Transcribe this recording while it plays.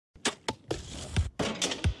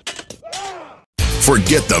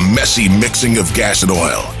Forget the messy mixing of gas and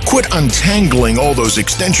oil. Quit untangling all those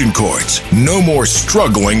extension cords. No more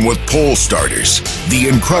struggling with pole starters. The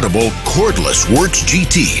incredible cordless Worx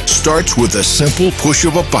GT starts with a simple push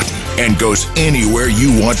of a button and goes anywhere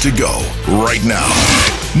you want to go right now.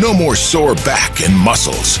 No more sore back and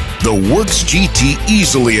muscles. The Worx GT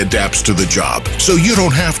easily adapts to the job, so you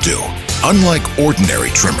don't have to. Unlike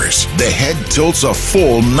ordinary trimmers, the head tilts a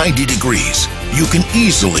full 90 degrees. You can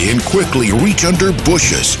easily and quickly reach under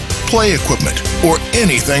bushes, play equipment, or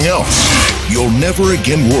anything else. You'll never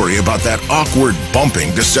again worry about that awkward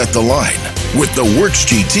bumping to set the line. With the Worx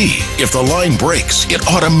GT, if the line breaks, it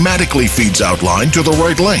automatically feeds out line to the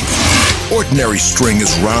right length. Ordinary string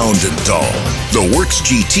is round and dull. The Worx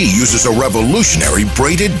GT uses a revolutionary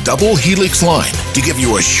braided double helix line to give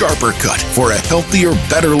you a sharper cut for a healthier,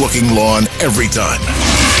 better-looking lawn every time.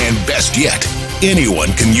 And best yet,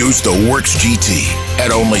 anyone can use the Worx GT.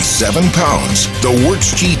 At only 7 pounds, the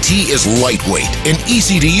Worx GT is lightweight and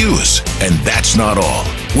easy to use. And that's not all.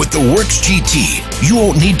 With the Worx GT, you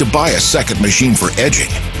won't need to buy a second machine for edging.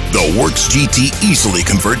 The Worx GT easily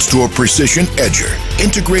converts to a precision edger.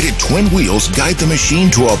 Integrated twin wheels guide the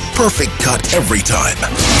machine to a perfect cut every time.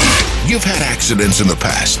 You've had accidents in the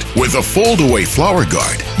past. With a fold-away flower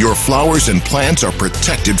guard, your flowers and plants are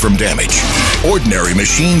protected from damage. Ordinary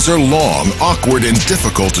machines are long, awkward, and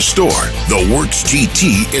difficult to store. The Worx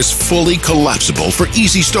GT is fully collapsible for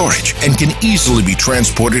easy storage and can easily be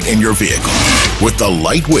transported in your vehicle. With the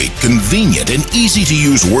lightweight, convenient, and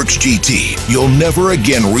easy-to-use Worx GT, you'll never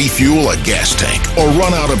again refuel a gas tank or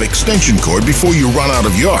run out of extension cord before you run out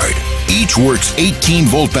of yard. Each Worx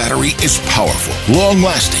 18-volt battery is powerful,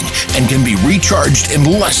 long-lasting, and can be recharged in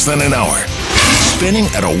less than an hour. Spinning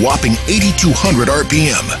at a whopping 8,200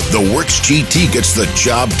 RPM, the Worx GT gets the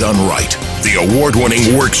job done right. The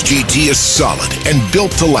award-winning Worx GT is solid and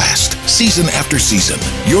built to last, season after season.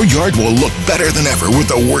 Your yard will look better than ever with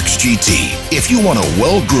the Worx GT. If you want a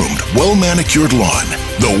well-groomed, well-manicured lawn,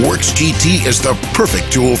 the Worx GT is the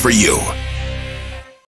perfect tool for you.